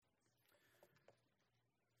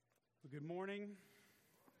Good morning.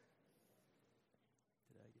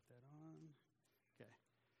 Did I get that on? Okay.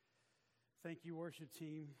 Thank you, worship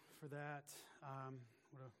team, for that.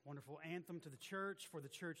 What a wonderful anthem to the church, for the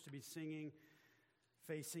church to be singing,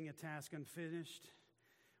 facing a task unfinished.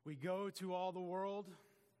 We go to all the world.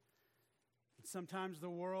 Sometimes the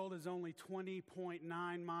world is only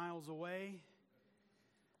 20.9 miles away,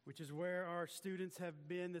 which is where our students have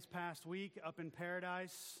been this past week up in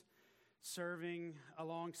Paradise, serving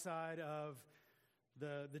alongside of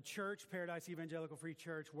the church, Paradise Evangelical Free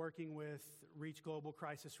Church, working with Reach Global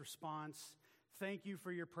Crisis Response. Thank you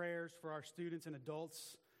for your prayers for our students and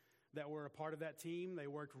adults that were a part of that team. They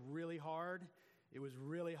worked really hard. It was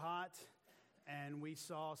really hot, and we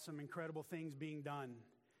saw some incredible things being done,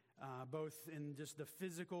 both in just the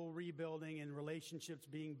physical rebuilding and relationships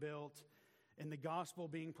being built and the gospel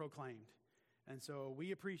being proclaimed. And so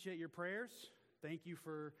we appreciate your prayers. Thank you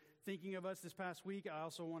for thinking of us this past week. I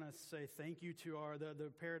also want to say thank you to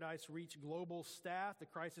the Paradise Reach Global staff, the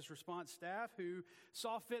crisis response staff, who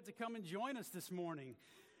saw fit to come and join us this morning.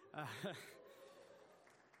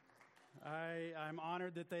 I'm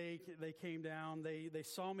honored that they came down. They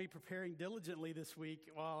saw me preparing diligently this week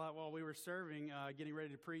while we were serving, getting ready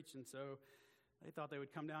to preach, and so they thought they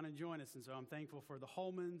would come down and join us. And so I'm thankful for the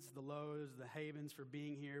Holmans, the Lowe's, the Havens for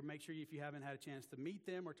being here. Make sure if you haven't had a chance to meet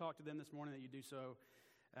them or talk to them this morning that you do so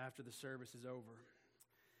after the service is over.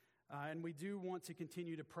 And we do want to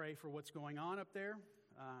continue to pray for what's going on up there.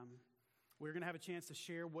 We're going to have a chance to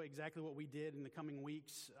share exactly what we did in the coming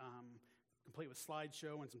weeks, complete with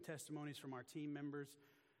slideshow and some testimonies from our team members.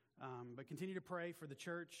 But continue to pray for the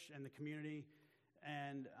church and the community.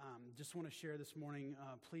 And just want to share this morning,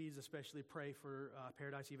 please especially pray for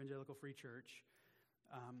Paradise Evangelical Free Church.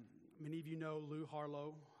 Many of you know Lou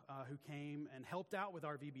Harlow, who came and helped out with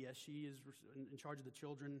our VBS. She is in charge of the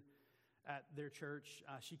children at their church.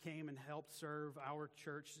 She came and helped serve our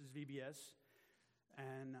church's VBS.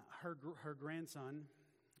 And her grandson,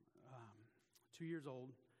 2 years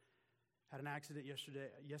old, had an accident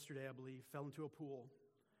yesterday, I believe, fell into a pool.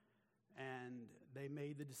 And they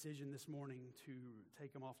made the decision this morning to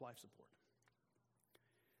take him off life support.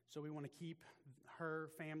 So we want to keep her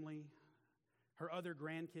family, her other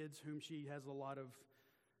grandkids, whom she has a lot of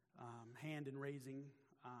hand in raising,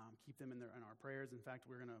 keep them in our prayers. In fact,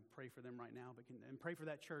 we're going to pray for them right now, and pray for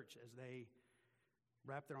that church as they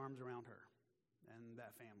wrap their arms around her and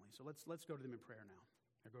that family. So let's go to them in prayer now.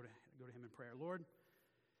 Or go to him in prayer. Lord,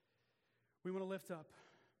 we want to lift up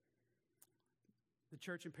the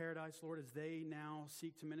church in Paradise, Lord, as they now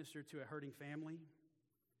seek to minister to a hurting family.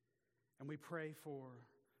 And we pray for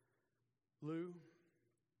Lou,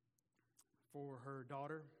 for her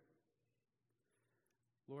daughter.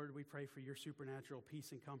 Lord, we pray for your supernatural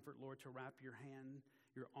peace and comfort, Lord, to wrap your hand,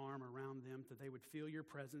 your arm around them, that they would feel your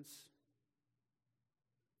presence.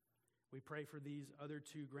 We pray for these other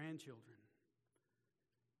two grandchildren,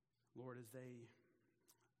 Lord, as they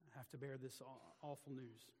have to bear this awful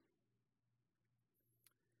news.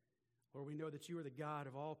 Lord, we know that you are the God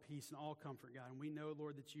of all peace and all comfort, God. And we know,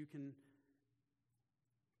 Lord, that you can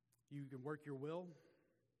work your will.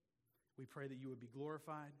 We pray that you would be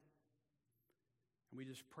glorified. And we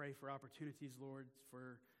just pray for opportunities, Lord,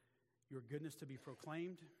 for your goodness to be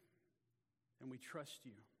proclaimed. And we trust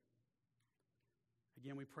you.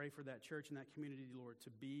 Again, we pray for that church and that community, Lord, to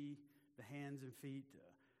be the hands and feet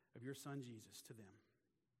of your Son, Jesus, to them.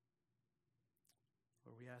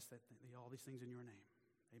 Lord, we ask that all these things in your name.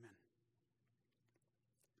 Amen.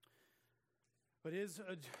 But it is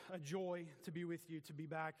a joy to be with you, to be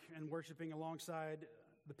back and worshiping alongside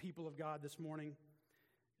the people of God this morning.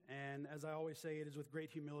 And as I always say, it is with great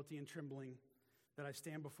humility and trembling that I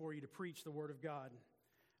stand before you to preach the Word of God.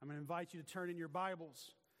 I'm going to invite you to turn in your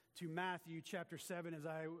Bibles to Matthew chapter 7 as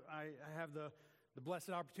I have the blessed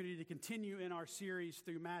opportunity to continue in our series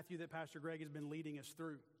through Matthew that Pastor Greg has been leading us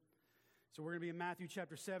through. So we're going to be in Matthew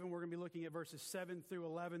chapter 7. We're going to be looking at verses 7 through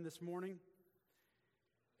 11 this morning.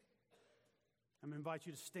 I'm going to invite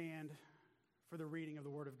you to stand for the reading of the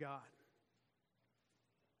Word of God.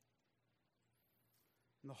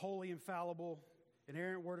 And the holy, infallible,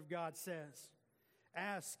 inerrant Word of God says,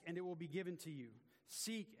 "Ask, and it will be given to you.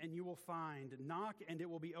 Seek, and you will find. Knock, and it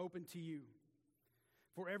will be opened to you.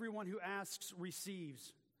 For everyone who asks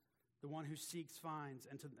receives. The one who seeks finds,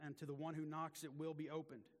 and to the one who knocks it will be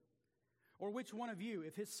opened. Or which one of you,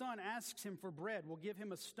 if his son asks him for bread, will give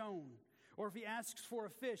him a stone? Or if he asks for a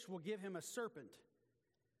fish, will give him a serpent?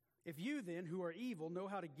 If you then, who are evil, know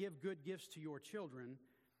how to give good gifts to your children,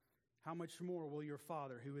 how much more will your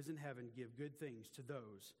Father who is in heaven give good things to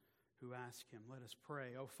those who ask him?" Let us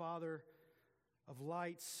pray. Oh, Father, of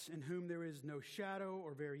lights, in whom there is no shadow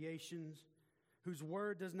or variations, whose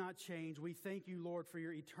word does not change. We thank you, Lord, for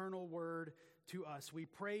your eternal word to us. We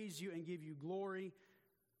praise you and give you glory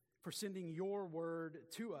for sending your word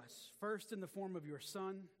to us, first in the form of your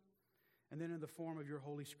Son, and then in the form of your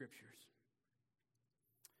Holy Scriptures.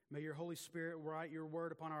 May your Holy Spirit write your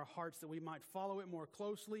word upon our hearts that we might follow it more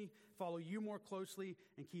closely, follow you more closely,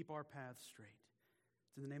 and keep our paths straight.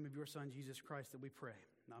 It's in the name of your Son, Jesus Christ, that we pray.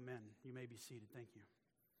 Amen. You may be seated. Thank you.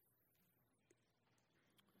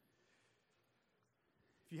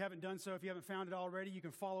 If you haven't done so, if you haven't found it already, you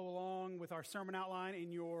can follow along with our sermon outline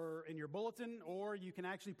in your bulletin, or you can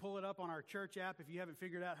actually pull it up on our church app if you haven't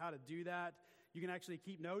figured out how to do that. You can actually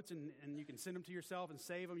keep notes, and you can send them to yourself and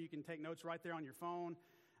save them. You can take notes right there on your phone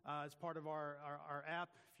as part of our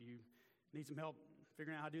app. If you need some help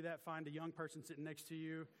figuring out how to do that, find a young person sitting next to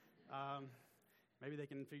you. Maybe they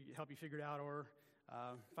can help you figure it out, or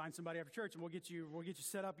find somebody after church, and we'll get you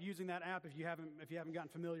set up using that app if you haven't gotten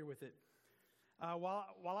familiar with it.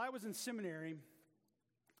 While I was in seminary,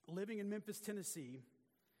 living in Memphis, Tennessee,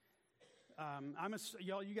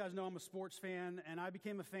 you guys know I'm a sports fan, and I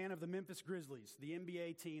became a fan of the Memphis Grizzlies, the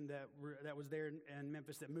NBA team that was there in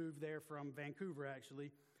Memphis, that moved there from Vancouver, actually.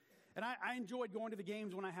 And I enjoyed going to the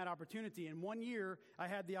games when I had opportunity. And one year, I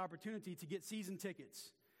had the opportunity to get season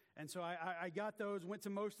tickets. And so I got those, went to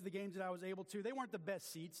most of the games that I was able to. They weren't the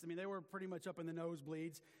best seats. I mean, they were pretty much up in the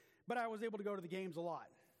nosebleeds. But I was able to go to the games a lot.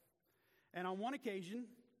 And on one occasion,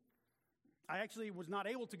 I actually was not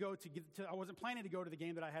able to go I wasn't planning to go to the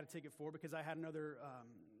game that I had a ticket for because I had another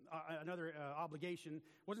obligation. It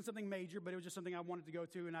wasn't something major, but it was just something I wanted to go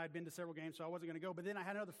to, and I had been to several games, so I wasn't going to go. But then I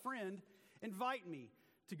had another friend invite me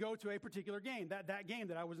to go to a particular game, that game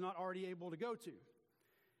that I was not already able to go to.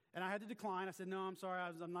 And I had to decline. I said, no, I'm sorry,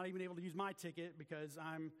 I'm not even able to use my ticket because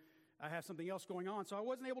I have something else going on. So I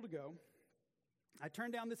wasn't able to go. I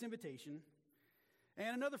turned down this invitation,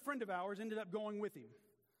 and another friend of ours ended up going with him.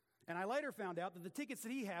 And I later found out that the tickets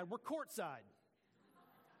that he had were courtside,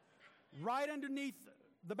 right underneath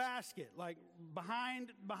the basket, like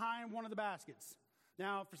behind one of the baskets.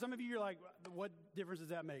 Now, for some of you, you're like, what difference does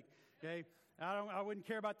that make? Okay, I wouldn't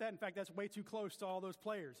care about that. In fact, that's way too close to all those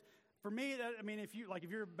players. For me, if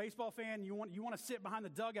you're a baseball fan, you want to sit behind the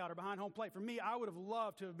dugout or behind home plate. For me, I would have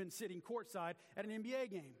loved to have been sitting courtside at an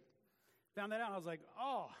NBA game. Found that out, and I was like,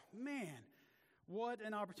 oh man, what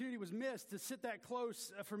an opportunity was missed to sit that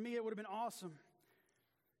close. For me, it would have been awesome.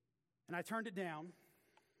 And I turned it down.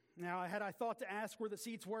 Now, had I thought to ask where the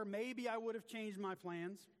seats were, maybe I would have changed my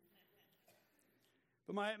plans.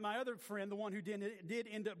 But my other friend, the one who did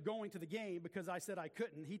end up going to the game because I said I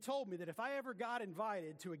couldn't, he told me that if I ever got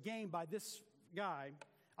invited to a game by this guy,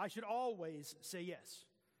 I should always say yes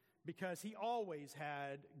because he always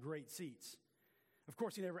had great seats. Of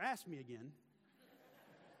course, he never asked me again.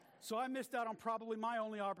 So I missed out on probably my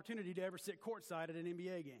only opportunity to ever sit courtside at an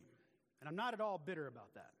NBA game. And I'm not at all bitter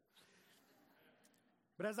about that.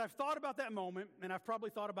 But as I've thought about that moment, and I've probably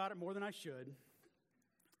thought about it more than I should,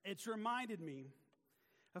 it's reminded me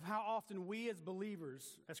of how often we as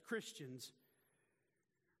believers, as Christians,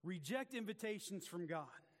 reject invitations from God,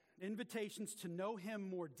 invitations to know Him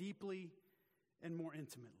more deeply and more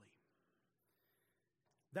intimately.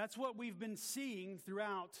 That's what we've been seeing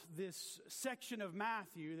throughout this section of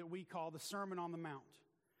Matthew that we call the Sermon on the Mount.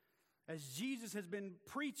 As Jesus has been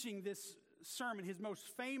preaching this sermon, his most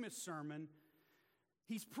famous sermon,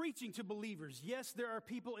 he's preaching to believers. Yes, there are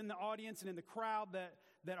people in the audience and in the crowd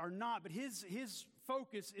that are not, but his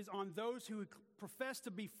focus is on those who profess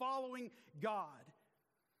to be following God.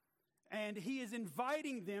 And he is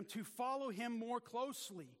inviting them to follow him more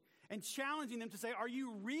closely and challenging them to say, are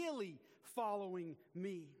you really following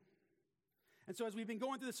me? And so as we've been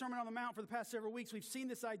going through the Sermon on the Mount for the past several weeks, we've seen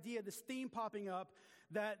this idea, this theme popping up,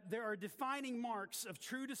 that there are defining marks of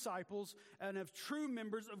true disciples and of true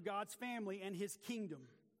members of God's family and his kingdom.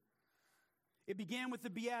 It began with the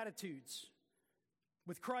Beatitudes,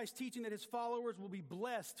 with Christ teaching that his followers will be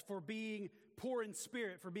blessed for being poor in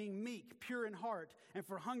spirit, for being meek, pure in heart, and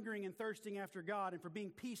for hungering and thirsting after God, and for being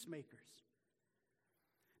peacemakers.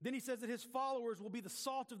 Then he says that his followers will be the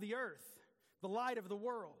salt of the earth, the light of the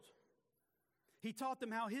world. He taught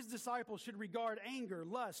them how his disciples should regard anger,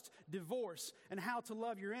 lust, divorce, and how to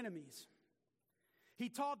love your enemies. He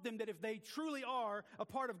taught them that if they truly are a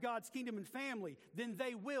part of God's kingdom and family, then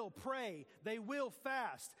they will pray, they will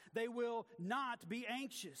fast, they will not be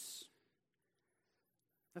anxious.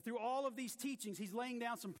 Now, through all of these teachings, he's laying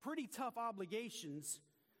down some pretty tough obligations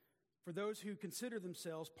for those who consider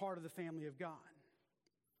themselves part of the family of God.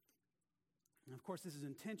 And of course, this is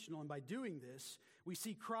intentional, and by doing this, we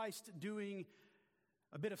see Christ doing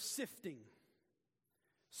a bit of sifting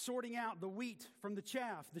sorting out the wheat from the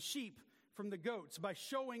chaff, the sheep from the goats, by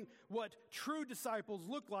showing what true disciples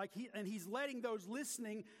look like. And he's letting those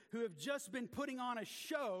listening who have just been putting on a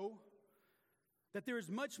show that there is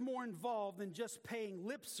much more involved than just paying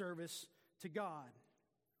lip service to God.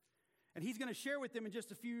 And he's going to share with them in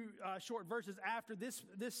just a few short verses after this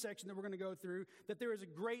section that we're going to go through that there is a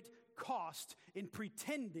great cost in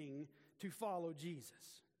pretending to follow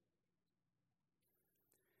Jesus.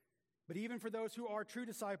 But even for those who are true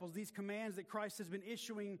disciples, these commands that Christ has been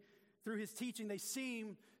issuing through his teaching, they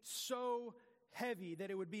seem so heavy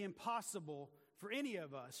that it would be impossible for any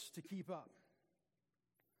of us to keep up,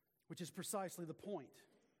 which is precisely the point.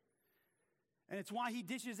 And it's why he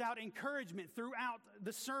dishes out encouragement throughout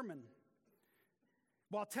the sermon,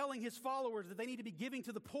 while telling his followers that they need to be giving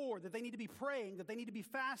to the poor, that they need to be praying, that they need to be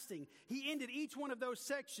fasting. He ended each one of those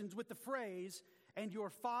sections with the phrase, "And your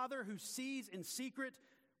Father who sees in secret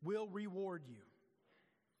will reward you."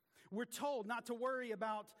 We're told not to worry,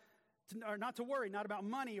 not about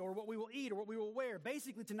money or what we will eat or what we will wear.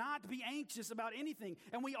 Basically, to not be anxious about anything.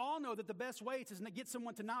 And we all know that the best way to get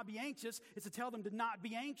someone to not be anxious is to tell them to not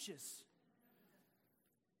be anxious.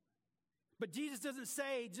 But Jesus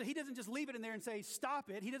he doesn't just leave it in there and say, stop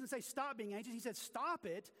it. He doesn't say stop being anxious. He says stop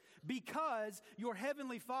it because your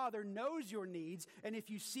heavenly Father knows your needs, and if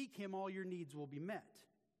you seek him, all your needs will be met.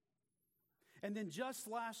 And then just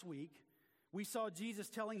last week, we saw Jesus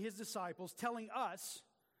telling his disciples, telling us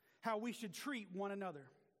how we should treat one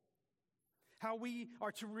another, how we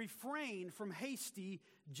are to refrain from hasty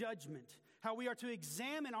judgment, how we are to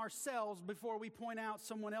examine ourselves before we point out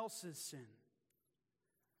someone else's sin.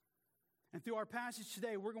 And through our passage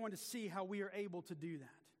today, we're going to see how we are able to do that.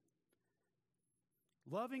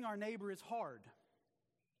 Loving our neighbor is hard.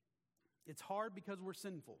 It's hard because we're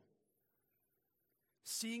sinful.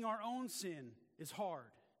 Seeing our own sin is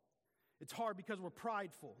hard. It's hard because we're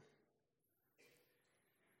prideful.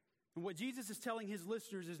 And what Jesus is telling his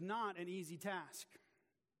listeners is not an easy task.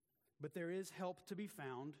 But there is help to be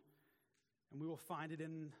found, and we will find it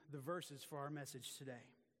in the verses for our message today.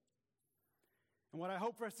 And what I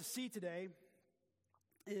hope for us to see today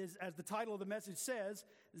is, as the title of the message says,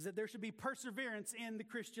 is that there should be perseverance in the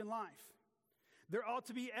Christian life. There ought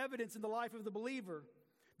to be evidence in the life of the believer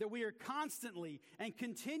that we are constantly and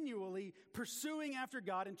continually pursuing after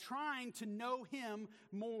God and trying to know him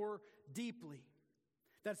more deeply.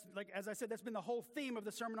 That's, like as I said, that's been the whole theme of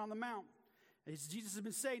the Sermon on the Mount. As Jesus has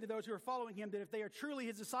been saying to those who are following him that if they are truly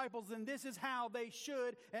his disciples, then this is how they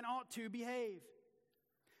should and ought to behave.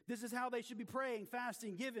 This is how they should be praying,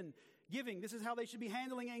 fasting, giving. This is how they should be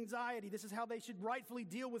handling anxiety. This is how they should rightfully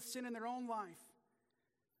deal with sin in their own life.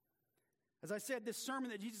 As I said, this sermon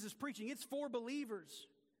that Jesus is preaching, it's for believers,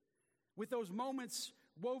 with those moments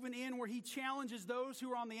woven in where he challenges those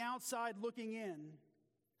who are on the outside looking in,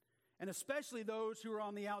 and especially those who are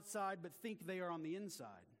on the outside but think they are on the inside.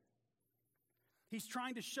 He's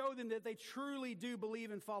trying to show them that they truly do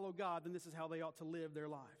believe and follow God, then this is how they ought to live their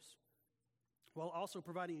lives, while also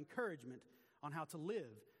providing encouragement on how to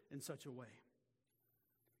live in such a way.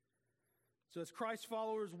 So as Christ's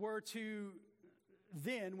followers were to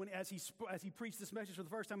then, as he preached this message for the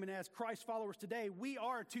first time, and as Christ's followers today, we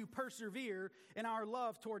are to persevere in our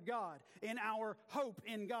love toward God, in our hope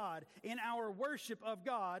in God, in our worship of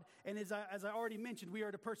God, and as I already mentioned, we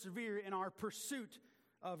are to persevere in our pursuit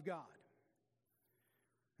of God.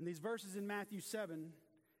 And these verses in Matthew 7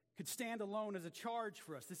 could stand alone as a charge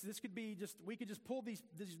for us. This could be we could just pull these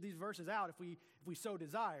verses out if we so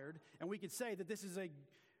desired, and we could say that this is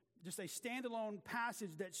just a standalone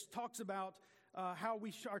passage that talks about how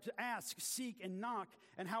we are to ask, seek, and knock,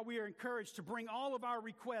 and how we are encouraged to bring all of our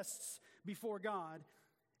requests before God,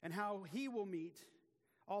 and how he will meet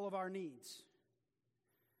all of our needs.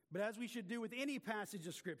 But as we should do with any passage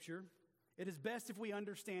of Scripture, it is best if we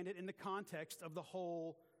understand it in the context of the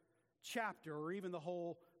whole chapter or even the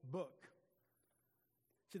whole book.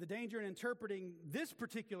 See, the danger in interpreting this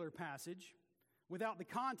particular passage without the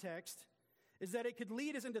context is that it could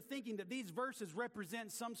lead us into thinking that these verses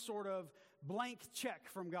represent some sort of blank check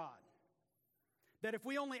from God. That if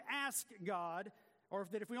we only ask God, or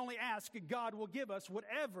that if we only ask, God will give us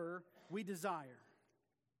whatever we desire.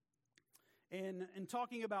 In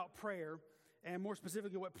talking about prayer, and more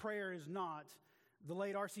specifically what prayer is not, the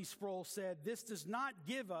late R.C. Sproul said, "This does not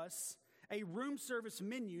give us a room service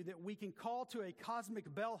menu that we can call to a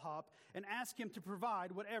cosmic bellhop and ask him to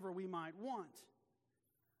provide whatever we might want.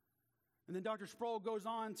 And then Dr. Sproul goes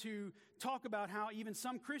on to talk about how even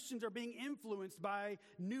some Christians are being influenced by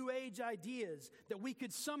New Age ideas, that we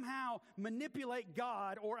could somehow manipulate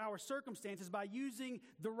God or our circumstances by using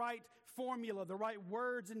the right formula, the right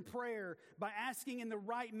words in prayer, by asking in the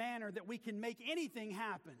right manner that we can make anything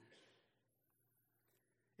happen.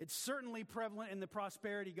 It's certainly prevalent in the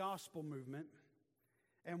prosperity gospel movement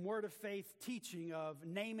and word of faith teaching of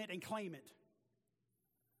name it and claim it.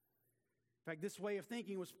 In fact, this way of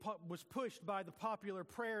thinking was pushed by the popular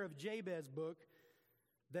Prayer of Jabez book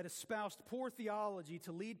that espoused poor theology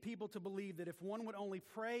to lead people to believe that if one would only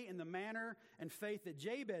pray in the manner and faith that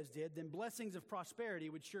Jabez did, then blessings of prosperity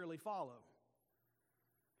would surely follow.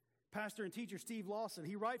 Pastor and teacher Steve Lawson,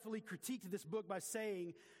 he rightfully critiqued this book by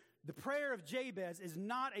saying, the prayer of Jabez is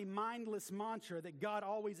not a mindless mantra that God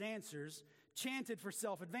always answers, chanted for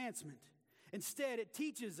self-advancement. Instead, it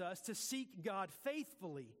teaches us to seek God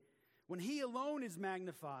faithfully. When He alone is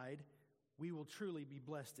magnified, we will truly be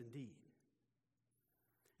blessed indeed.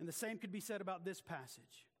 And the same could be said about this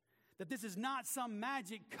passage, that this is not some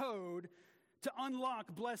magic code to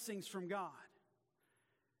unlock blessings from God.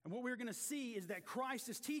 And what we're going to see is that Christ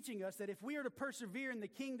is teaching us that if we are to persevere in the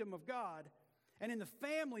kingdom of God and in the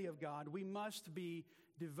family of God, we must be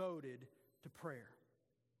devoted to prayer.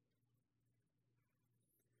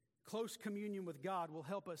 Close communion with God will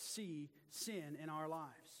help us see sin in our lives.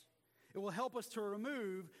 It will help us to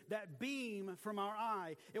remove that beam from our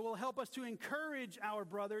eye. It will help us to encourage our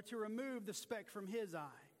brother to remove the speck from his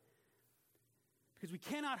eye. Because we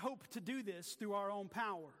cannot hope to do this through our own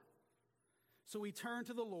power. So we turn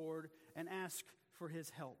to the Lord and ask for His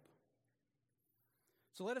help.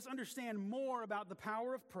 So let us understand more about the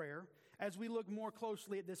power of prayer as we look more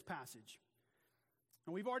closely at this passage.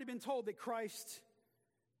 And we've already been told by Christ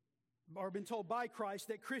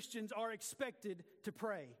that Christians are expected to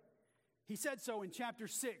pray. He said so in chapter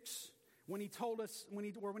 6 when he told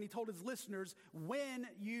his listeners, when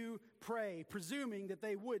you pray, presuming that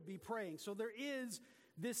they would be praying. So there is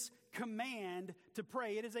this command to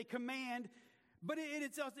pray. It is a command, but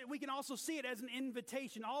we can also see it as an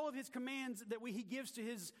invitation. All of His commands that He gives to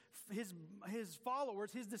his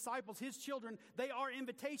followers, His disciples, His children, they are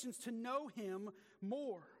invitations to know Him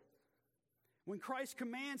more. When Christ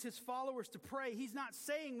commands His followers to pray, He's not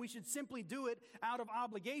saying we should simply do it out of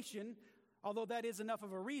obligation, although that is enough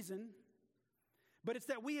of a reason. But it's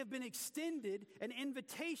that we have been extended an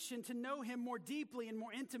invitation to know Him more deeply and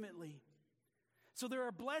more intimately. So there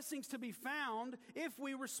are blessings to be found if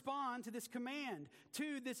we respond to this command,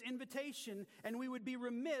 to this invitation, and we would be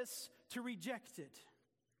remiss to reject it.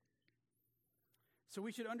 So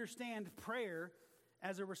we should understand prayer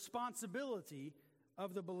as a responsibility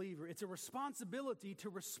of the believer. It's a responsibility to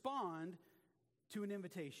respond to an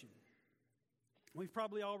invitation. We've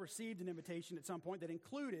probably all received an invitation at some point that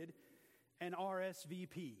included an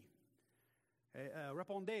RSVP.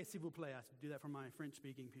 Répondez, s'il vous plaît. I do that for my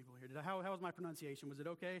French-speaking people here. How was my pronunciation? Was it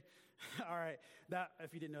okay? All right. That,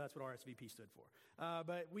 if you didn't know, that's what RSVP stood for.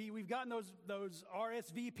 But we've gotten those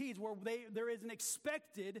RSVPs where there is an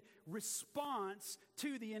expected response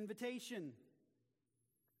to the invitation.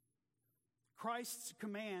 Christ's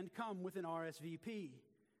command come with an RSVP.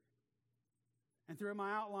 And through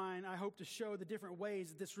my outline, I hope to show the different ways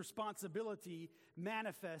that this responsibility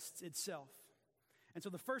manifests itself. And so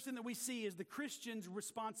the first thing that we see is the Christian's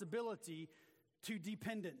responsibility to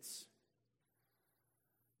dependence.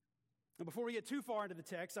 And before we get too far into the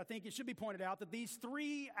text, I think it should be pointed out that these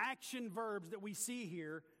three action verbs that we see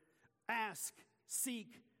here, ask,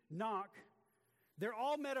 seek, knock, they're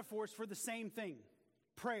all metaphors for the same thing,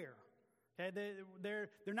 prayer. Okay? They're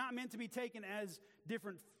not meant to be taken as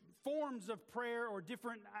different forms of prayer or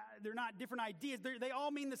they're not different ideas. They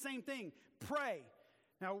all mean the same thing, pray.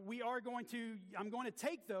 Now, I'm going to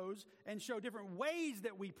take those and show different ways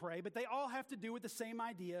that we pray, but they all have to do with the same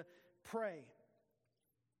idea, pray.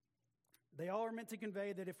 They all are meant to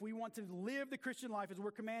convey that if we want to live the Christian life as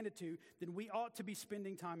we're commanded to, then we ought to be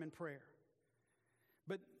spending time in prayer.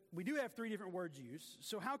 But we do have three different words used,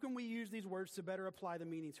 so how can we use these words to better apply the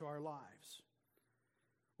meaning to our lives?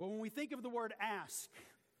 Well, when we think of the word ask,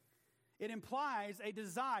 it implies a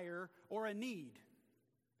desire or a need.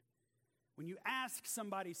 When you ask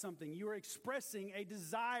somebody something, you are expressing a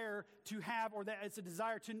desire to have, or that it's a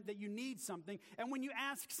desire that you need something. And when you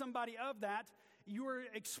ask somebody of that, you are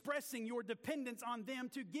expressing your dependence on them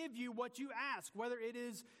to give you what you ask, whether it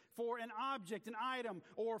is for an object, an item,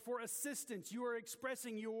 or for assistance. You are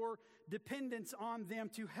expressing your dependence on them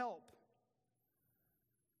to help.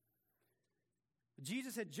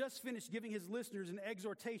 Jesus had just finished giving His listeners an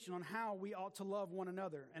exhortation on how we ought to love one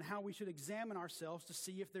another and how we should examine ourselves to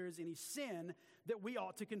see if there is any sin that we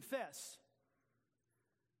ought to confess.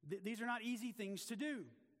 These are not easy things to do.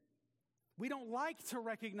 We don't like to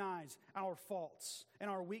recognize our faults and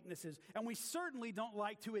our weaknesses, and we certainly don't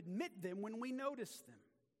like to admit them when we notice them.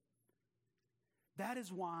 That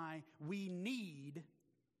is why we need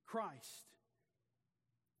Christ.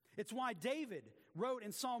 It's why David wrote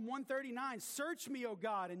in Psalm 139, "Search me, O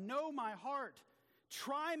God, and know my heart.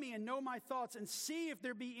 Try me and know my thoughts, and see if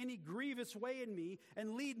there be any grievous way in me,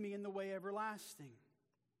 and lead me in the way everlasting."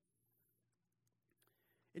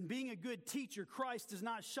 In being a good teacher, Christ does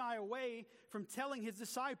not shy away from telling his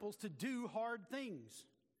disciples to do hard things.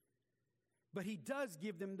 But he does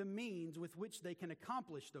give them the means with which they can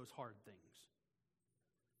accomplish those hard things.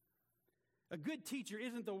 A good teacher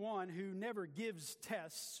isn't the one who never gives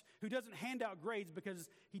tests, who doesn't hand out grades because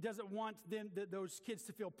he doesn't want those kids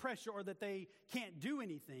to feel pressure or that they can't do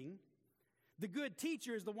anything. The good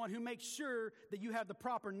teacher is the one who makes sure that you have the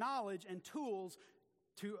proper knowledge and tools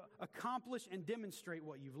to accomplish and demonstrate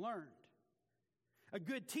what you've learned. A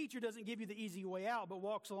good teacher doesn't give you the easy way out, but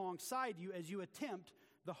walks alongside you as you attempt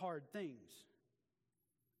the hard things.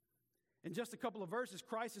 In just a couple of verses,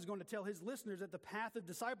 Christ is going to tell his listeners that the path of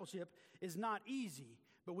discipleship is not easy,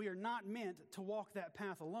 but we are not meant to walk that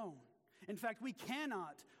path alone. In fact, we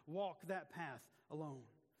cannot walk that path alone.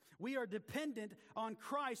 We are dependent on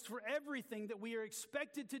Christ for everything that we are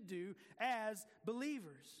expected to do as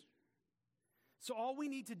believers. So all we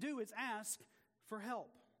need to do is ask for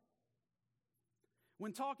help.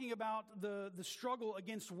 When talking about the struggle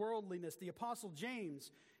against worldliness, the Apostle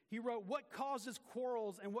James, he wrote, "What causes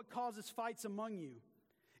quarrels and what causes fights among you?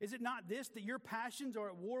 Is it not this, that your passions are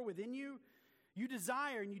at war within you? You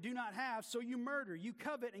desire and you do not have, so you murder. You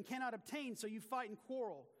covet and cannot obtain, so you fight and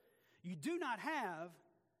quarrel. You do not have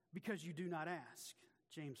because you do not ask."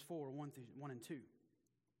 James 4, 1 and 2.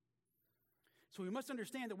 So we must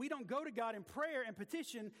understand that we don't go to God in prayer and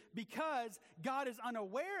petition because God is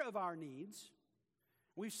unaware of our needs.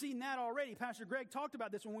 We've seen that already. Pastor Greg talked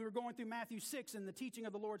about this when we were going through Matthew 6 and the teaching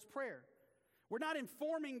of the Lord's Prayer. We're not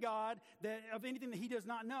informing God of anything that he does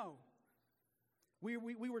not know. We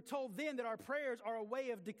were told then that our prayers are a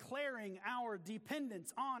way of declaring our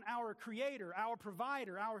dependence on our Creator, our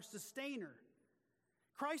provider, our sustainer.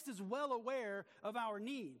 Christ is well aware of our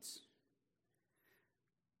needs.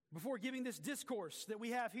 Before giving this discourse that we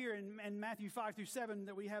have here in Matthew 5 through 7,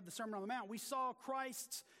 that we have the Sermon on the Mount, we saw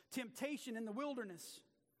Christ's temptation in the wilderness.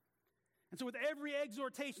 And so with every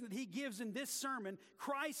exhortation that he gives in this sermon,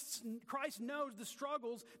 Christ knows the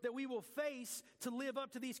struggles that we will face to live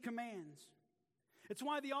up to these commands. It's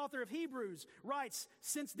why the author of Hebrews writes,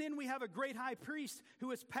 "Since then we have a great high priest who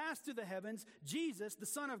has passed through the heavens, Jesus, the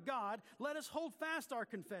Son of God, let us hold fast our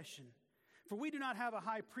confession. For we do not have a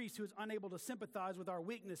high priest who is unable to sympathize with our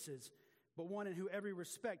weaknesses, but one in whom every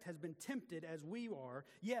respect has been tempted as we are,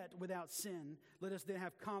 yet without sin. Let us then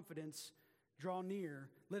with confidence draw near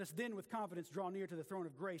to the throne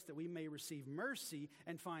of grace, that we may receive mercy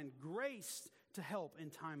and find grace to help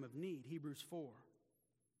in time of need." Hebrews 4.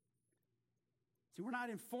 See, we're not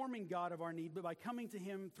informing God of our need, but by coming to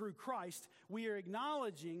him through Christ, we are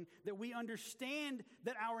acknowledging that we understand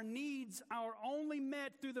that our needs are only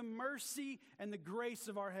met through the mercy and the grace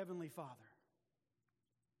of our Heavenly Father.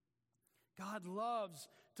 God loves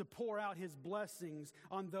to pour out his blessings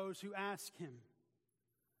on those who ask him.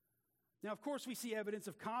 Now, of course, we see evidence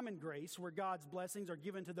of common grace where God's blessings are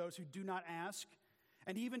given to those who do not ask,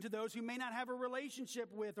 and even to those who may not have a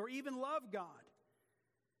relationship with or even love God.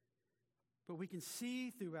 But we can see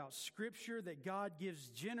throughout Scripture that God gives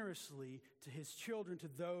generously to his children, to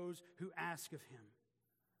those who ask of him.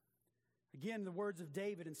 Again, the words of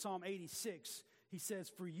David in Psalm 86, he says,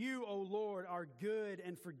 "For you, O Lord, are good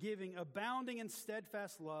and forgiving, abounding in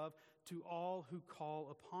steadfast love to all who call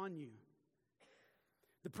upon you."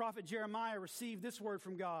 The prophet Jeremiah received this word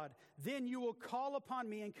from God, "Then you will call upon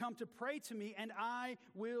me and come to pray to me, and I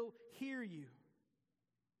will hear you."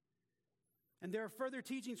 And there are further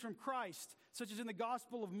teachings from Christ, such as in the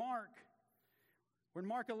Gospel of Mark, where in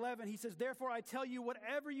Mark 11, he says, "Therefore I tell you,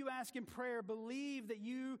 whatever you ask in prayer, believe that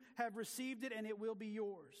you have received it and it will be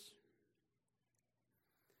yours."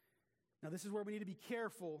 Now this is where we need to be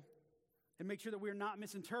careful and make sure that we are not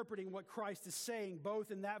misinterpreting what Christ is saying,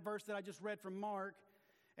 both in that verse that I just read from Mark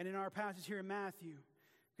and in our passage here in Matthew.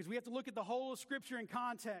 Because we have to look at the whole of Scripture in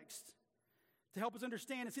context to help us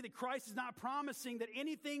understand and see that Christ is not promising that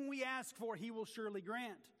anything we ask for, he will surely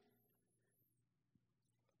grant.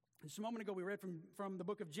 Just a moment ago, we read from the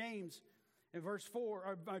book of James in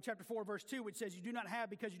chapter 4, verse 2, which says, "You do not have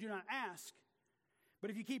because you do not ask." But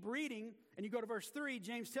if you keep reading and you go to verse 3,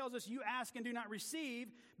 James tells us, "You ask and do not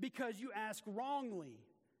receive because you ask wrongly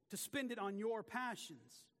to spend it on your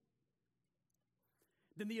passions."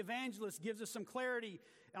 Then the evangelist gives us some clarity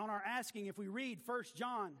on our asking if we read 1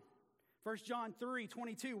 John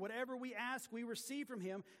 3:22. Whatever we ask, we receive from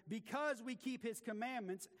him because we keep his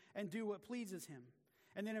commandments and do what pleases him.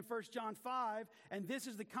 And then in 1 John 5, and this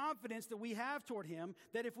is the confidence that we have toward him,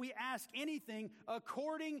 that if we ask anything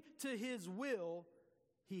according to his will,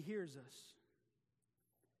 he hears us.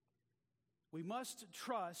 We must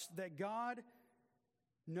trust that God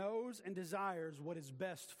knows and desires what is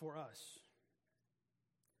best for us.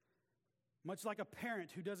 Much like a parent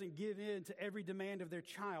who doesn't give in to every demand of their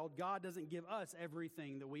child, God doesn't give us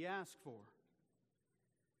everything that we ask for.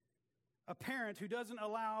 A parent who doesn't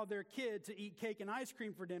allow their kid to eat cake and ice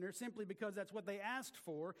cream for dinner simply because that's what they asked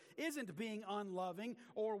for isn't being unloving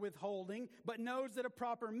or withholding, but knows that a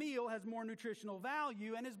proper meal has more nutritional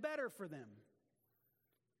value and is better for them.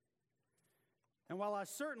 And while I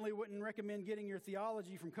certainly wouldn't recommend getting your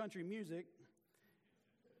theology from country music,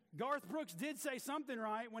 Garth Brooks did say something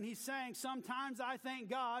right when he sang, "Sometimes I thank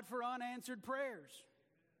God for unanswered prayers."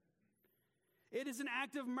 It is an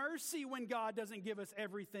act of mercy when God doesn't give us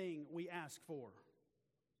everything we ask for.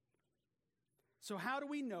 So how do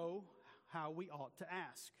we know how we ought to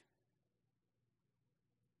ask?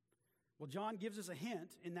 Well, John gives us a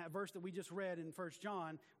hint in that verse that we just read in 1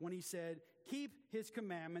 John when he said, "Keep his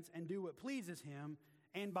commandments and do what pleases him,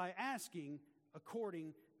 and by asking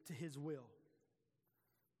according to his will."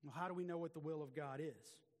 Well, how do we know what the will of God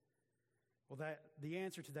is? Well, the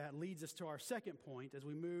answer to that leads us to our second point as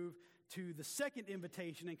we move to the second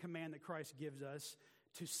invitation and command that Christ gives us,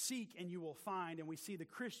 to seek and you will find, and we see the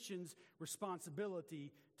Christian's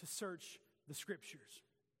responsibility to search the Scriptures.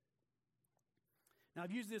 Now,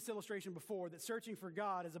 I've used this illustration before, that searching for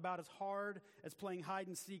God is about as hard as playing hide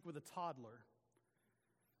and seek with a toddler.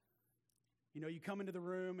 You know, you come into the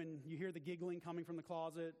room and you hear the giggling coming from the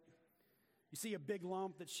closet. You see a big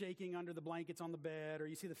lump that's shaking under the blankets on the bed, or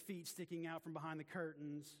you see the feet sticking out from behind the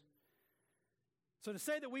curtains. So to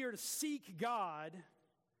say that we are to seek God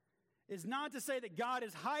is not to say that God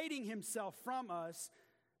is hiding himself from us,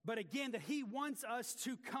 but again, that he wants us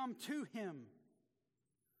to come to him.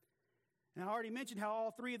 And I already mentioned how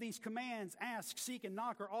all three of these commands, ask, seek, and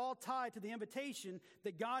knock, are all tied to the invitation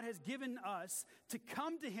that God has given us to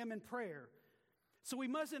come to him in prayer. So we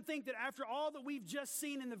mustn't think that after all that we've just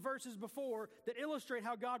seen in the verses before that illustrate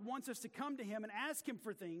how God wants us to come to him and ask him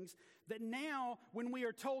for things, that now when we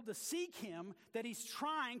are told to seek him, that he's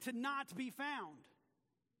trying to not be found.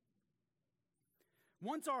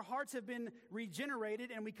 Once our hearts have been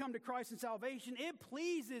regenerated and we come to Christ in salvation, it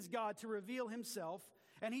pleases God to reveal himself,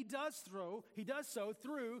 and he does so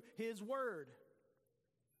through his word.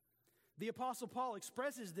 The Apostle Paul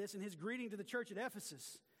expresses this in his greeting to the church at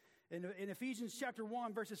Ephesus. In Ephesians chapter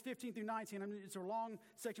 1, verses 15 through 19, it's a long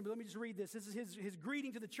section, but let me just read this. This is his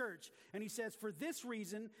greeting to the church. And he says, "For this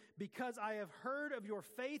reason, because I have heard of your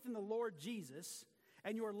faith in the Lord Jesus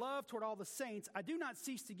and your love toward all the saints, I do not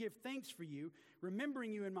cease to give thanks for you,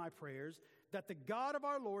 remembering you in my prayers, that the God of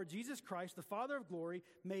our Lord Jesus Christ, the Father of glory,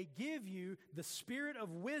 may give you the spirit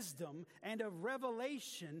of wisdom and of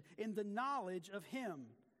revelation in the knowledge of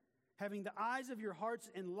him, having the eyes of your hearts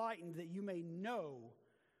enlightened, that you may know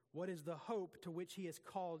what is the hope to which he has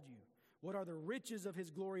called you? What are the riches of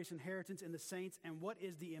his glorious inheritance in the saints? And what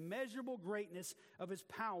is the immeasurable greatness of his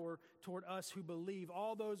power toward us who believe?"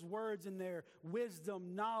 All those words in there,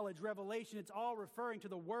 wisdom, knowledge, revelation, it's all referring to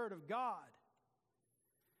the word of God.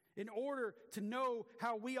 In order to know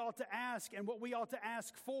how we ought to ask and what we ought to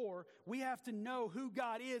ask for, we have to know who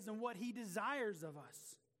God is and what he desires of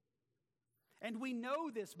us. And we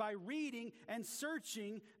know this by reading and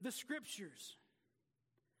searching the Scriptures.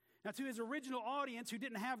 Now, to his original audience who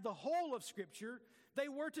didn't have the whole of Scripture, they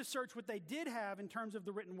were to search what they did have in terms of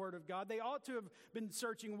the written word of God. They ought to have been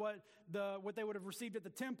searching what they would have received at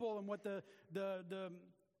the temple and what the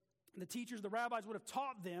teachers, the rabbis would have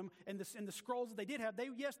taught them, and the scrolls that they did have.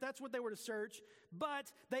 Yes, that's what they were to search,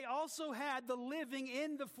 but they also had the living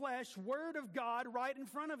in the flesh word of God right in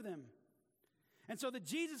front of them. And so the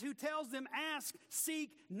Jesus who tells them, ask,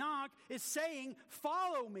 seek, knock, is saying,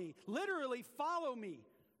 follow me. Literally, follow me.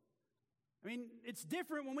 I mean, it's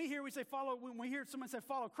different when we hear someone say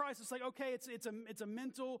follow Christ. It's like, okay, it's a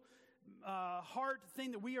mental heart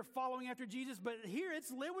thing that we are following after Jesus. But here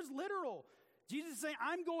it was literal. Jesus is saying,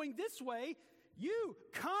 I'm going this way. You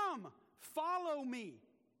come, follow me.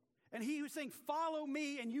 And he was saying, follow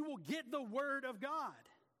me and you will get the word of God.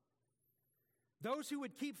 Those who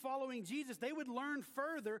would keep following Jesus, they would learn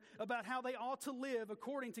further about how they ought to live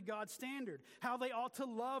according to God's standard, how they ought to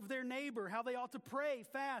love their neighbor, how they ought to pray,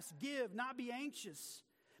 fast, give, not be anxious.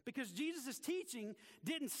 Because Jesus' teaching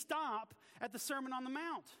didn't stop at the Sermon on the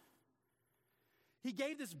Mount. He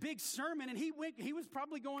gave this big sermon, and he was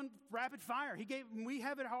probably going rapid fire. We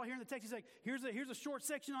have it all here in the text. He's like, here's a short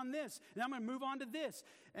section on this, and I'm going to move on to this.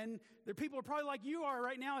 And the people are probably like you are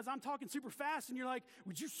right now as I'm talking super fast, and you're like,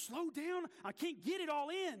 would you slow down? I can't get it all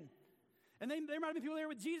in. And there might be people there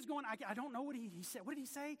with Jesus going, I don't know what he said. What did he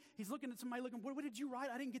say? He's looking at somebody looking, what did you write?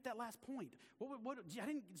 I didn't get that last point.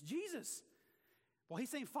 It's Jesus. Well, he's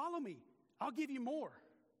saying, follow me. I'll give you more.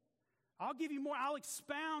 I'll give you more. I'll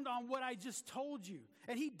expound on what I just told you.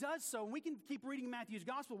 And he does so. And we can keep reading Matthew's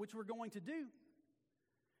gospel, which we're going to do.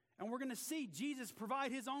 And we're going to see Jesus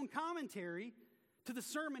provide his own commentary to the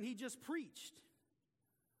sermon he just preached.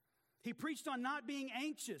 He preached on not being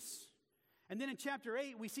anxious. And then in chapter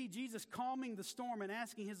 8, we see Jesus calming the storm and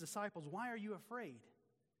asking his disciples, why are you afraid?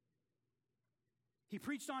 He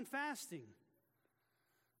preached on fasting.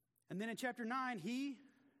 And then in chapter 9, he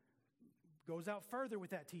goes out further with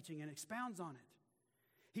that teaching and expounds on it.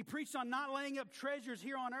 He preached on not laying up treasures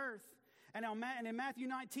here on earth. And in Matthew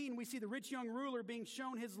 19, we see the rich young ruler being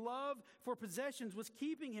shown his love for possessions was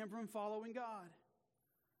keeping him from following God.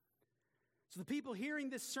 So the people hearing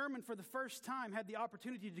this sermon for the first time had the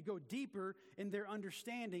opportunity to go deeper in their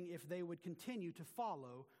understanding if they would continue to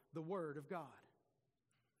follow the Word of God.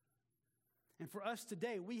 And for us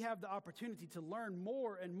today, we have the opportunity to learn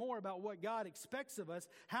more and more about what God expects of us,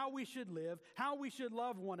 how we should live, how we should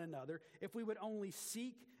love one another, if we would only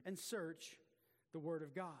seek and search the Word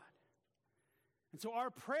of God. And so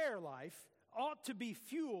our prayer life ought to be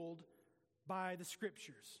fueled by the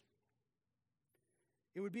Scriptures.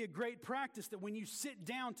 It would be a great practice that when you sit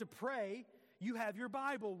down to pray, you have your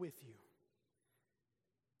Bible with you.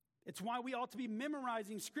 It's why we ought to be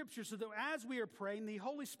memorizing Scripture so that as we are praying, the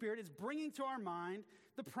Holy Spirit is bringing to our mind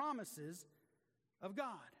the promises of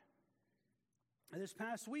God. And this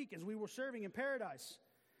past week, as we were serving in Paradise,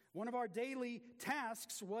 one of our daily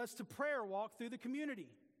tasks was to prayer walk through the community.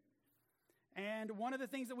 And one of the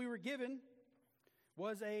things that we were given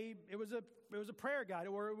was a prayer guide,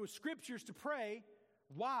 or it was scriptures to pray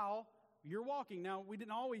while you're walking. Now, we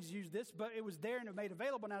didn't always use this, but it was there and it made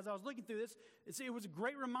available. And as I was looking through this, it was a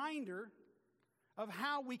great reminder of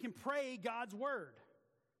how we can pray God's word.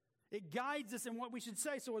 It guides us in what we should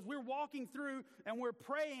say. So as we're walking through and we're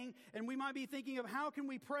praying, and we might be thinking of how can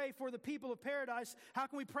we pray for the people of Paradise? How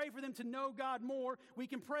can we pray for them to know God more? We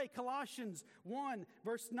can pray Colossians 1,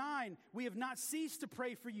 verse 9. We have not ceased to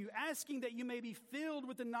pray for you, asking that you may be filled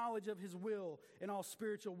with the knowledge of his will and all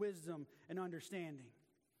spiritual wisdom and understanding.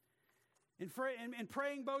 And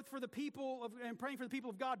praying both for the people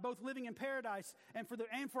of God, both living in Paradise and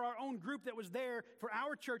for our own group that was there, for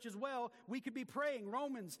our church as well, we could be praying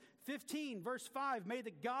Romans 15, verse 5, may the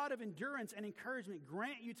God of endurance and encouragement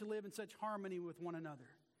grant you to live in such harmony with one another.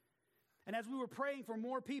 And as we were praying for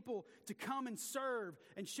more people to come and serve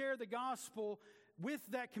and share the gospel with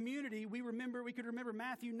that community, we could remember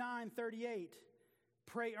Matthew 9:38,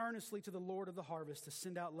 pray earnestly to the Lord of the harvest to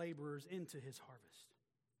send out laborers into his harvest.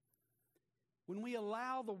 When we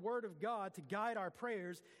allow the Word of God to guide our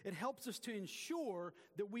prayers, it helps us to ensure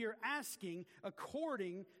that we are asking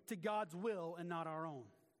according to God's will and not our own.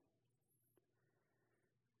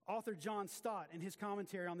 Author John Stott, in his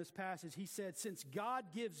commentary on this passage, he said, since God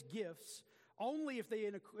gives gifts only if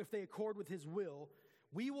they accord with his will,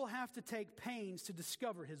 we will have to take pains to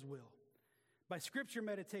discover his will by Scripture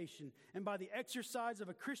meditation and by the exercise of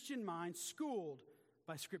a Christian mind schooled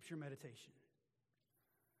by Scripture meditation.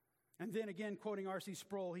 And then again, quoting R.C.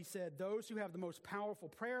 Sproul, he said, those who have the most powerful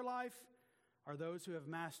prayer life are those who have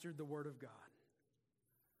mastered the Word of God.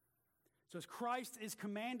 So as Christ is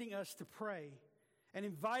commanding us to pray and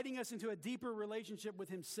inviting us into a deeper relationship with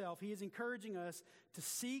himself, he is encouraging us to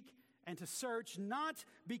seek and to search, not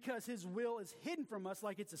because his will is hidden from us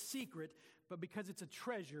like it's a secret, but because it's a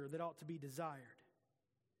treasure that ought to be desired.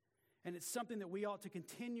 And it's something that we ought to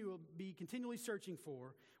be continually searching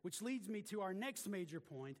for, which leads me to our next major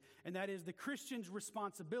point, and that is the Christian's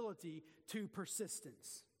responsibility to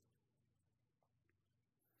persistence.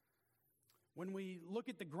 When we look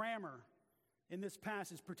at the grammar in this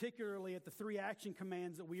passage, particularly at the three action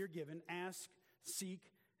commands that we are given, ask, seek,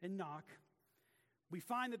 and knock, we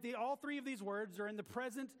find that all three of these words are in the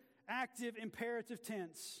present active imperative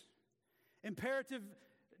tense. Imperative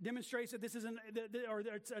demonstrates that this is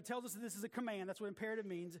tells us that this is a command. That's what imperative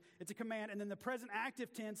means. It's a command. And then the present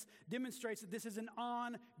active tense demonstrates that this is an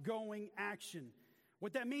ongoing action.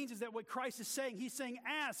 What that means is that what Christ is saying, he's saying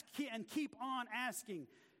ask and keep on asking.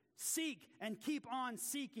 Seek and keep on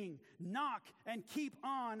seeking. Knock and keep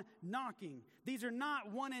on knocking. These are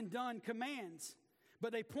not one and done commands,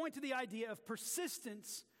 but they point to the idea of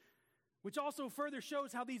persistence, which also further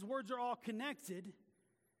shows how these words are all connected.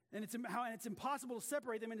 And it's impossible to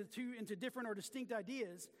separate them into different or distinct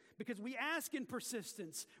ideas, because we ask in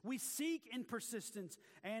persistence, we seek in persistence,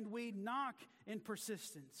 and we knock in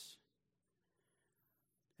persistence.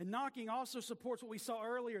 And knocking also supports what we saw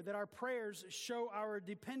earlier, that our prayers show our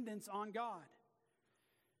dependence on God.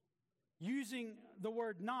 Using the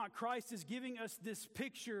word knock, Christ is giving us this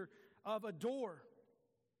picture of a door.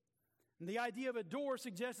 And the idea of a door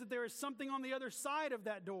suggests that there is something on the other side of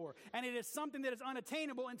that door. And it is something that is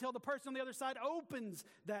unattainable until the person on the other side opens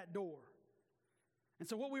that door. And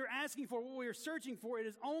so what we are asking for, what we are searching for, it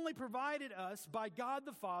is only provided us by God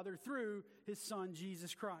the Father through His Son,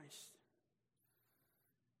 Jesus Christ.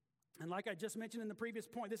 And like I just mentioned in the previous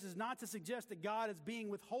point, this is not to suggest that God is being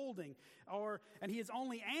withholding and He is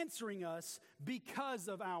only answering us because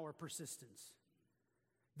of our persistence.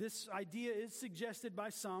 This idea is suggested by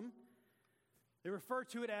some. They refer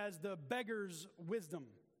to it as the beggar's wisdom,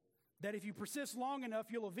 that if you persist long enough,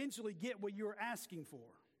 you'll eventually get what you're asking for.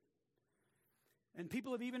 And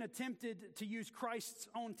people have even attempted to use Christ's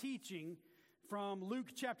own teaching from Luke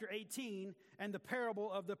chapter 18 and the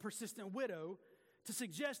parable of the persistent widow to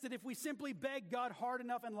suggest that if we simply beg God hard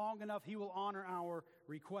enough and long enough, He will honor our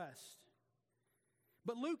request.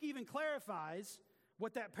 But Luke even clarifies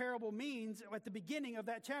what that parable means at the beginning of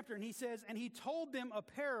that chapter. And he says, and He told them a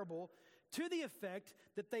parable to the effect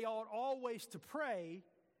that they ought always to pray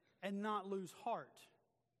and not lose heart.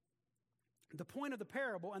 The point of the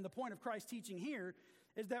parable and the point of Christ's teaching here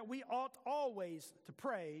is that we ought always to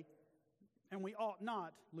pray and we ought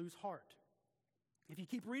not lose heart. If you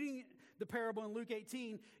keep reading the parable in Luke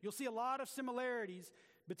 18, you'll see a lot of similarities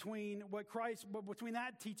between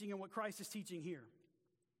that teaching and what Christ is teaching here.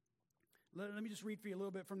 Let me just read for you a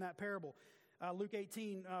little bit from that parable. Luke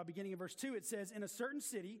 18, beginning in verse 2, it says, "In a certain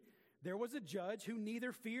city there was a judge who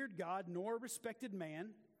neither feared God nor respected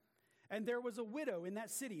man. And there was a widow in that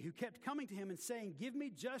city who kept coming to him and saying, 'Give me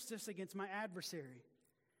justice against my adversary.'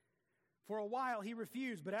 For a while he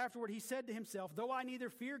refused, but afterward he said to himself, 'Though I neither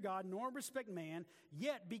fear God nor respect man,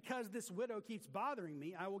 yet because this widow keeps bothering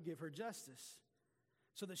me, I will give her justice,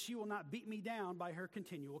 so that she will not beat me down by her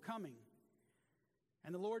continual coming.'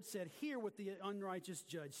 And the Lord said, 'Hear what the unrighteous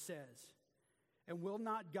judge says. And will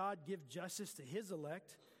not God give justice to His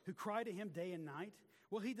elect, who cry to Him day and night?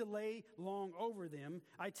 Will He delay long over them?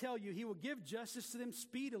 I tell you, He will give justice to them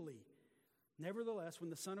speedily. Nevertheless, when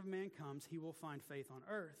the Son of Man comes, He will find faith on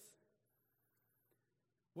earth.'"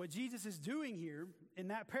 What Jesus is doing here in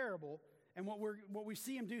that parable, and what we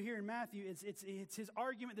see Him do here in Matthew, it's His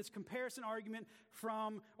argument, this comparison argument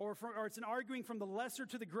it's an arguing from the lesser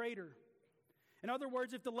to the greater. In other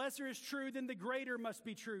words, if the lesser is true, then the greater must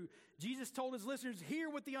be true. Jesus told His listeners, "Hear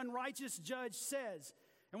what the unrighteous judge says."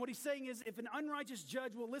 And what He's saying is, if an unrighteous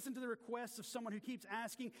judge will listen to the requests of someone who keeps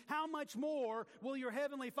asking, how much more will your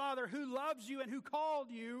heavenly Father, who loves you and who called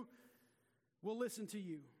you, will listen to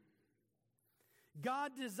you?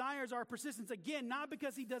 God desires our persistence, again, not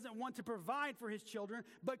because He doesn't want to provide for His children,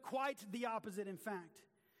 but quite the opposite, in fact.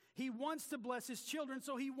 He wants to bless His children,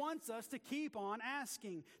 so He wants us to keep on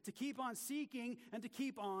asking, to keep on seeking, and to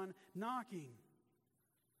keep on knocking.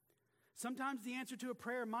 Sometimes the answer to a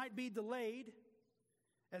prayer might be delayed,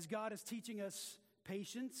 as God is teaching us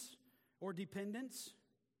patience or dependence.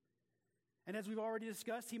 And as we've already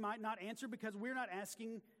discussed, He might not answer because we're not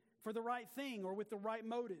asking for the right thing or with the right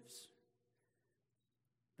motives.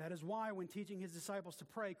 That is why when teaching His disciples to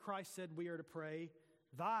pray, Christ said we are to pray,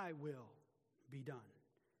 "Thy will be done."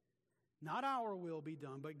 Not our will be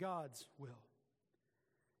done, but God's will.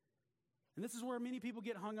 And this is where many people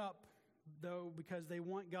get hung up, though, because they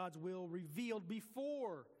want God's will revealed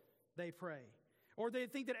before they pray. Or they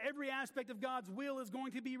think that every aspect of God's will is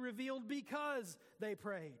going to be revealed because they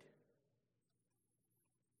prayed.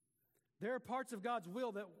 There are parts of God's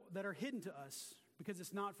will that are hidden to us because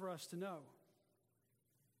it's not for us to know.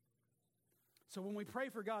 So when we pray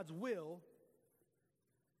for God's will,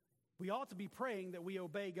 we ought to be praying that we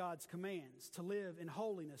obey God's commands, to live in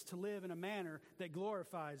holiness, to live in a manner that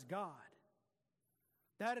glorifies God.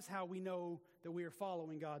 That is how we know that we are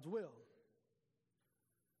following God's will.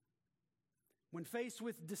 When faced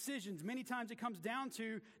with decisions, many times it comes down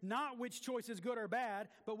to not which choice is good or bad,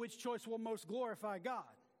 but which choice will most glorify God.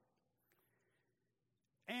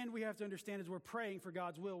 And we have to understand, as we're praying for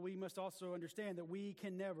God's will, we must also understand that we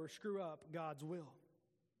can never screw up God's will.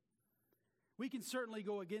 We can certainly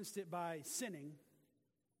go against it by sinning,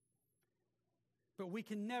 but we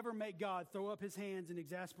can never make God throw up His hands in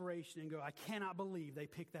exasperation and go, "I cannot believe they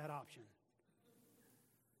picked that option."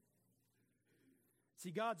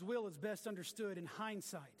 See, God's will is best understood in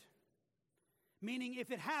hindsight, meaning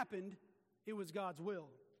if it happened, it was God's will.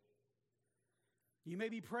 You may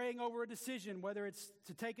be praying over a decision, whether it's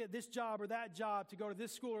to take this job or that job, to go to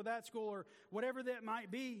this school or that school, or whatever that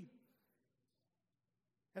might be.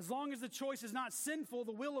 As long as the choice is not sinful,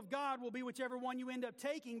 the will of God will be whichever one you end up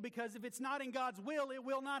taking, because if it's not in God's will, it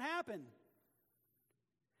will not happen.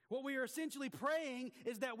 What we are essentially praying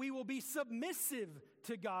is that we will be submissive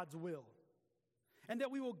to God's will, and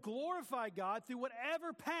that we will glorify God through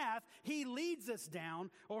whatever path He leads us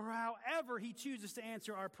down, or however He chooses to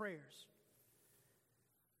answer our prayers.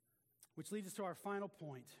 Which leads us to our final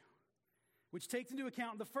point, which takes into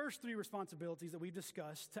account the first three responsibilities that we've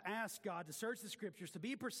discussed: to ask God, to search the Scriptures, to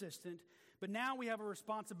be persistent, but now we have a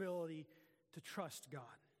responsibility to trust God.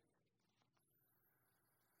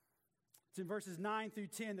 It's in verses 9 through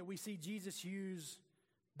 10 that we see Jesus use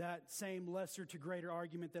that same lesser to greater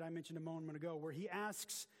argument that I mentioned a moment ago, where He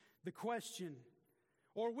asks the question,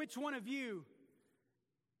 or which one of you,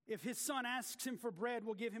 if his son asks him for bread,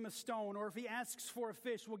 will give him a stone, or if he asks for a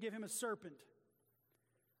fish, will give him a serpent?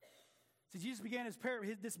 So Jesus began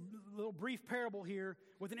this little brief parable here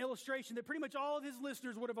with an illustration that pretty much all of his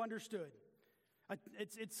listeners would have understood.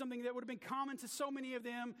 It's something that would have been common to so many of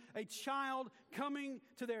them: a child coming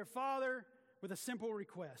to their father with a simple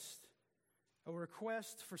request, a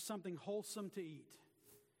request for something wholesome to eat.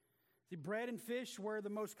 The bread and fish were the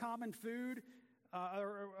most common food,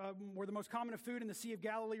 were the most common of food in the Sea of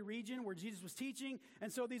Galilee region where Jesus was teaching.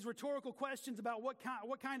 And so these rhetorical questions about what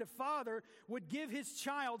kind of father would give his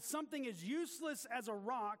child something as useless as a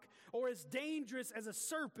rock or as dangerous as a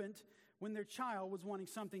serpent when their child was wanting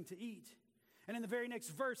something to eat. And in the very next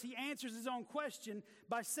verse, he answers his own question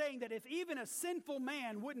by saying that if even a sinful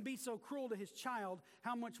man wouldn't be so cruel to his child,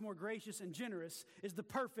 how much more gracious and generous is the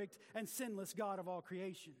perfect and sinless God of all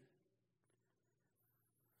creation?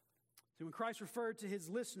 So when Christ referred to his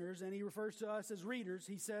listeners, and he refers to us as readers,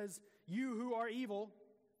 he says, "You who are evil."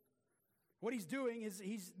 What he's doing is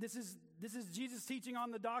this is Jesus teaching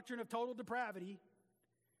on the doctrine of total depravity.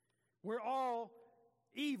 We're all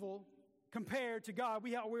evil compared to God.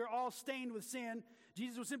 We're all stained with sin.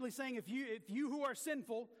 Jesus was simply saying, if you who are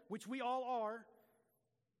sinful, which we all are,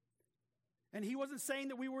 and he wasn't saying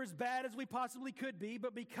that we were as bad as we possibly could be,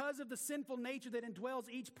 but because of the sinful nature that indwells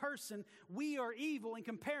each person, we are evil in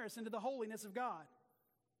comparison to the holiness of God.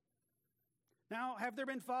 Now, have there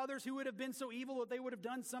been fathers who would have been so evil that they would have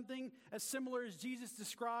done something as similar as Jesus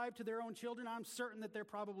described to their own children? I'm certain that there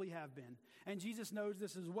probably have been. And Jesus knows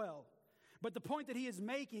this as well. But the point that he is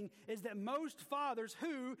making is that most fathers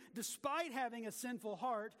who, despite having a sinful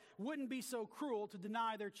heart, wouldn't be so cruel to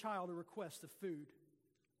deny their child a request of food.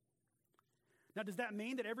 Now, does that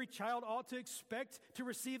mean that every child ought to expect to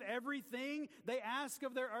receive everything they ask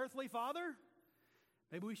of their earthly father?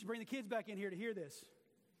 Maybe we should bring the kids back in here to hear this.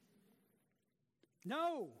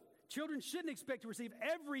 No, children shouldn't expect to receive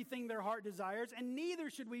everything their heart desires, and neither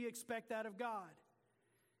should we expect that of God.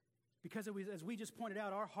 Because as we just pointed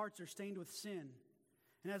out, our hearts are stained with sin.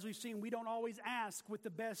 And as we've seen, we don't always ask with the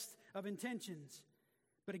best of intentions.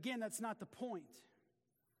 But again, that's not the point.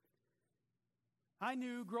 I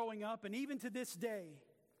knew growing up, and even to this day,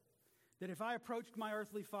 that if I approached my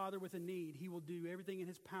earthly father with a need, he will do everything in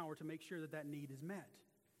his power to make sure that that need is met.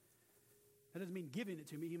 That doesn't mean giving it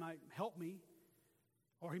to me. He might help me,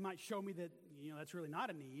 or he might show me that, that's really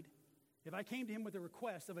not a need. If I came to him with a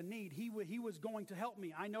request of a need, he was going to help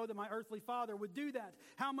me. I know that my earthly father would do that.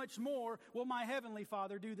 How much more will my heavenly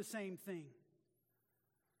Father do the same thing?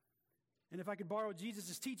 And if I could borrow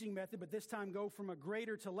Jesus' teaching method, but this time go from a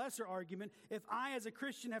greater to lesser argument, if I as a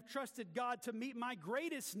Christian have trusted God to meet my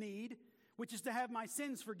greatest need, which is to have my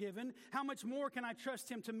sins forgiven, how much more can I trust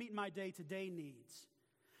him to meet my day-to-day needs?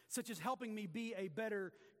 Such as helping me be a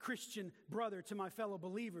better Christian brother to my fellow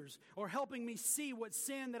believers, or helping me see what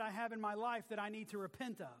sin that I have in my life that I need to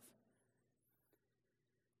repent of.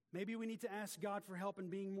 Maybe we need to ask God for help in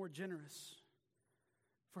being more generous,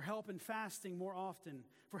 for help in fasting more often,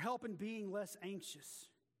 for help in being less anxious.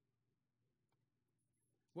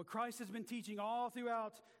 What Christ has been teaching all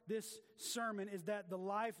throughout this sermon is that the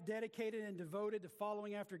life dedicated and devoted to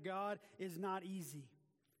following after God is not easy.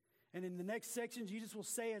 And in the next section, Jesus will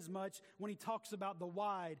say as much when he talks about the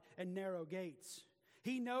wide and narrow gates.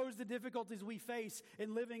 He knows the difficulties we face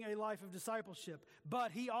in living a life of discipleship,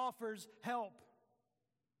 but he offers help.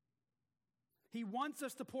 He wants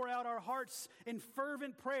us to pour out our hearts in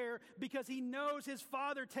fervent prayer because he knows his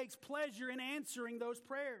Father takes pleasure in answering those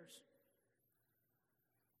prayers.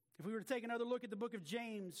 If we were to take another look at the book of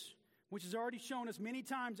James, which has already shown us many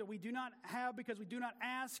times that we do not have because we do not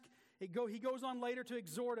ask, he goes on later to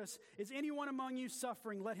exhort us, "Is anyone among you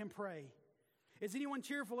suffering? Let him pray. Is anyone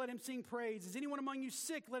cheerful? Let him sing praise. Is anyone among you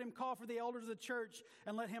sick? Let him call for the elders of the church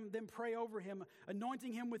and let them pray over him,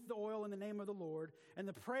 anointing him with the oil in the name of the Lord. And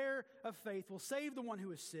the prayer of faith will save the one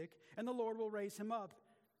who is sick, and the Lord will raise him up.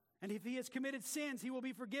 And if he has committed sins, he will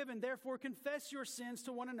be forgiven. Therefore, confess your sins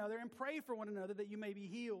to one another and pray for one another that you may be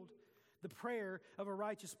healed. The prayer of a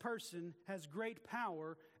righteous person has great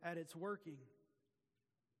power at its working.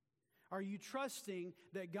 Are you trusting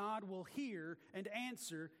that God will hear and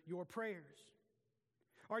answer your prayers?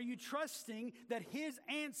 Are you trusting that His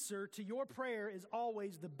answer to your prayer is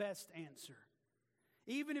always the best answer,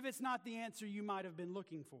 even if it's not the answer you might have been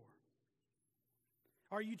looking for?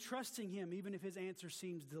 Are you trusting Him even if His answer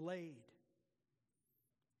seems delayed?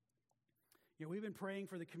 We've been praying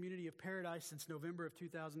for the community of Paradise since November of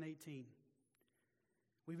 2018.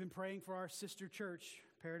 We've been praying for our sister church,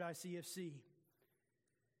 Paradise EFC.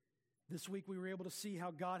 This week we were able to see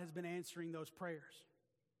how God has been answering those prayers.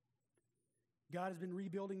 God has been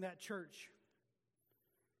rebuilding that church.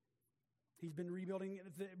 He's been rebuilding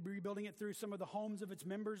it through some of the homes of its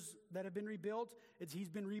members that have been rebuilt. He's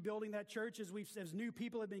been rebuilding that church as new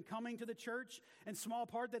people have been coming to the church. In small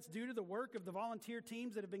part, that's due to the work of the volunteer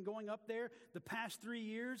teams that have been going up there the past 3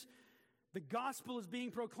 years. The gospel is being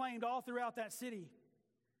proclaimed all throughout that city.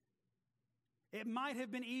 It might have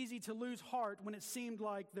been easy to lose heart when it seemed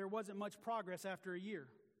like there wasn't much progress after a year.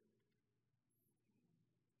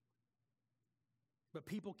 But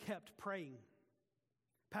people kept praying.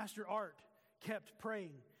 Pastor Art kept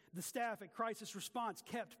praying. The staff at Crisis Response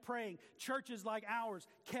kept praying. Churches like ours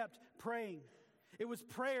kept praying. It was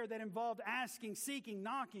prayer that involved asking, seeking,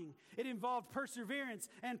 knocking. It involved perseverance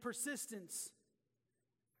and persistence.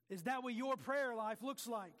 Is that what your prayer life looks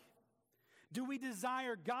like? Do we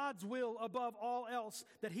desire God's will above all else,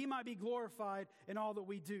 that He might be glorified in all that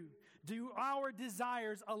we do? Do our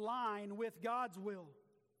desires align with God's will?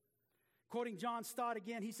 Quoting John Stott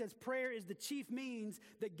again, he says, prayer is the chief means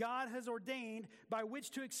that God has ordained by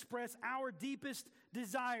which to express our deepest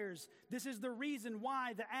desires. This is the reason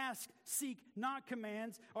why the ask, seek, knock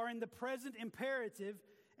commands are in the present imperative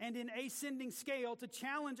and in ascending scale to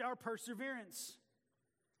challenge our perseverance.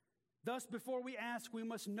 Thus, before we ask, we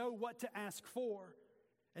must know what to ask for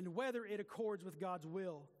and whether it accords with God's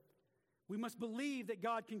will. We must believe that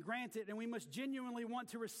God can grant it, and we must genuinely want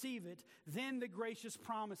to receive it. Then the gracious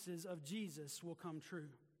promises of Jesus will come true.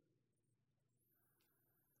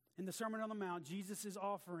 In the Sermon on the Mount, Jesus is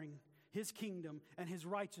offering His kingdom and His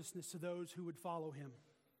righteousness to those who would follow Him.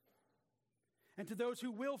 And to those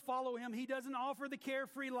who will follow Him, He doesn't offer the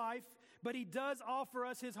carefree life, but He does offer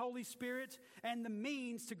us His Holy Spirit and the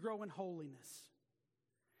means to grow in holiness.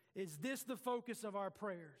 Is this the focus of our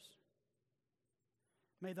prayers?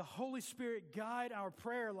 May the Holy Spirit guide our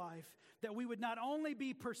prayer life, that we would not only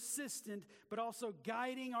be persistent, but also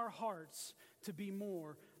guiding our hearts to be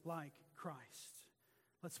more like Christ.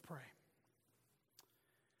 Let's pray.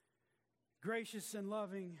 Gracious and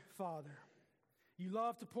loving Father, You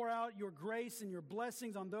love to pour out Your grace and Your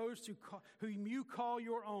blessings on those whom You call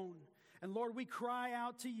Your own. And Lord, we cry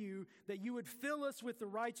out to You that You would fill us with the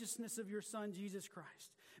righteousness of Your Son, Jesus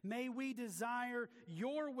Christ. May we desire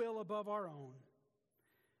Your will above our own.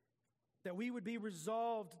 That we would be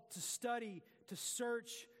resolved to study, to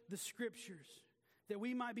search the Scriptures, that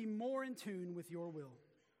we might be more in tune with Your will.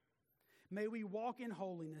 May we walk in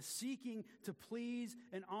holiness, seeking to please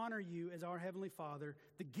and honor You as our Heavenly Father,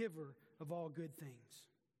 the giver of all good things.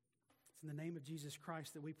 It's in the name of Jesus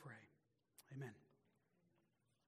Christ that we pray. Amen.